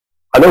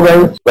Hello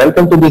guys,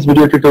 welcome to this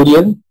video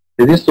tutorial.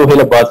 This is Sohail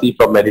Abbasi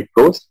from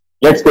MeritPros.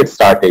 Let's get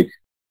started.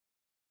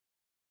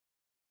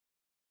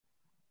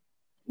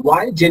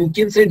 Why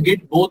Jenkins and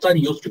Git both are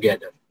used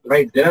together,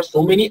 right? There are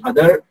so many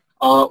other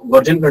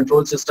version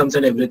control systems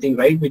and everything,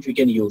 right, which we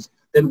can use.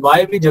 Then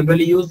why we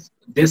generally use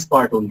this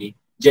part only,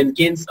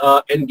 Jenkins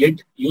and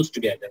Git used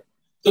together?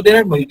 So there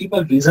are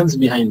multiple reasons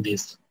behind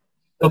this.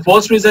 The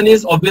first reason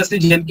is obviously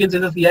Jenkins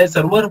is a CI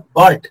server,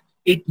 but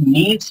it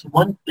needs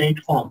one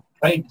platform,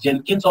 right?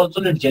 Jenkins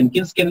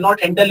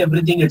cannot handle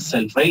everything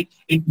itself, right?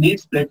 It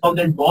needs platform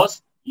that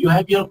boss, you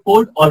have your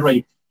code, all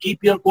right,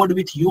 keep your code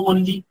with you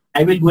only.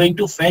 I will going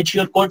to fetch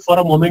your code for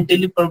a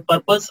momentary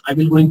purpose. I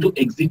will going to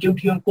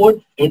execute your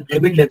code and I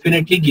will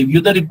definitely give you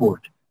the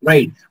report,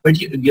 right? But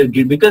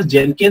because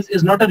Jenkins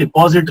is not a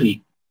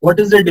repository, what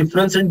is the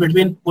difference in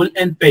between pull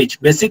and fetch?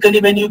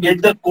 Basically, when you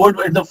get the code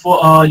at the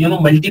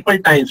multiple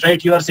times,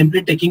 right? You are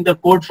simply taking the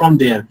code from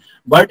there.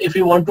 But if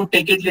you want to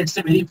take it, let's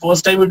say very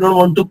first time, you don't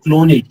want to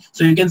clone it,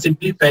 so you can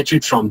simply fetch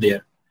it from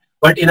there.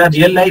 But in our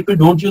real life, we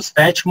don't use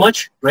fetch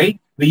much, right?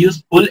 We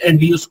use pull and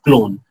we use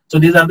clone. So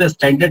these are the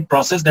standard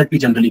process that we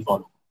generally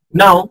follow.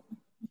 Now,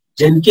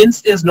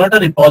 Jenkins is not a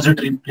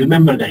repository.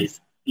 Remember, guys,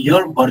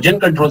 your version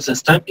control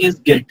system is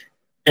Git.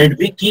 And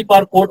we keep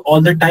our code all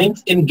the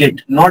times in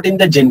Git, not in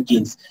the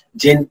Jenkins.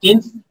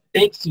 Jenkins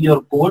takes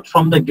your code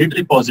from the Git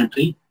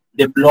repository,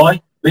 deploy,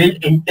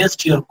 build, and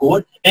test your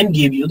code, and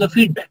give you the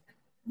feedback.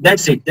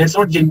 That's it. That's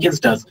what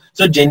Jenkins does.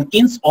 So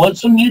Jenkins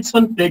also needs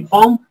one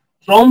platform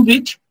from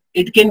which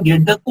it can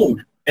get the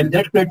code. And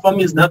that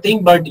platform is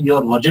nothing but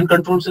your version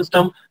control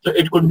system. So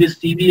it could be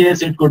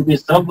CVS, it could be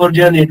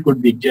Subversion, it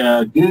could be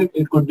Git,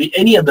 it could be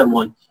any other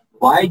one.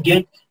 Why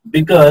Git?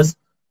 Because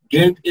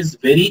Git is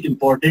very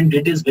important.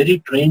 It is very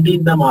trendy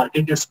in the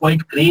market. It's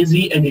quite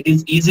crazy and it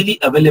is easily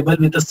available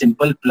with a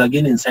simple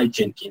plugin inside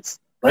Jenkins,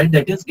 right?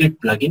 That is Git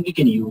plugin we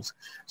can use.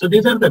 So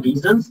these are the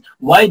reasons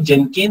why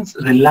Jenkins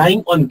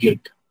relying on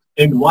Git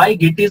and why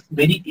Git is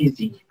very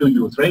easy to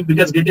use, right?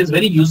 Because Git is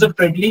very user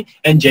friendly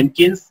and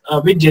Jenkins,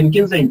 with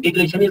Jenkins, the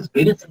integration is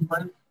very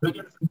simple. We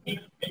can simply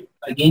Git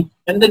plugin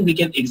and then we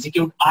can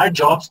execute our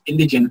jobs in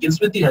the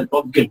Jenkins with the help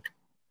of Git,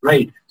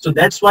 right? So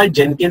that's why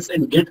Jenkins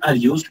and Git are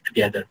used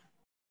together.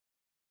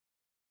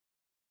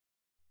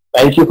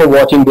 Thank you for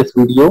watching this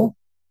video.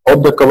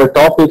 Hope the covered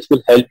topics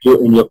will help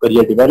you in your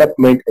career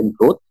development and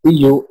growth. See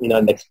you in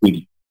our next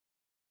video.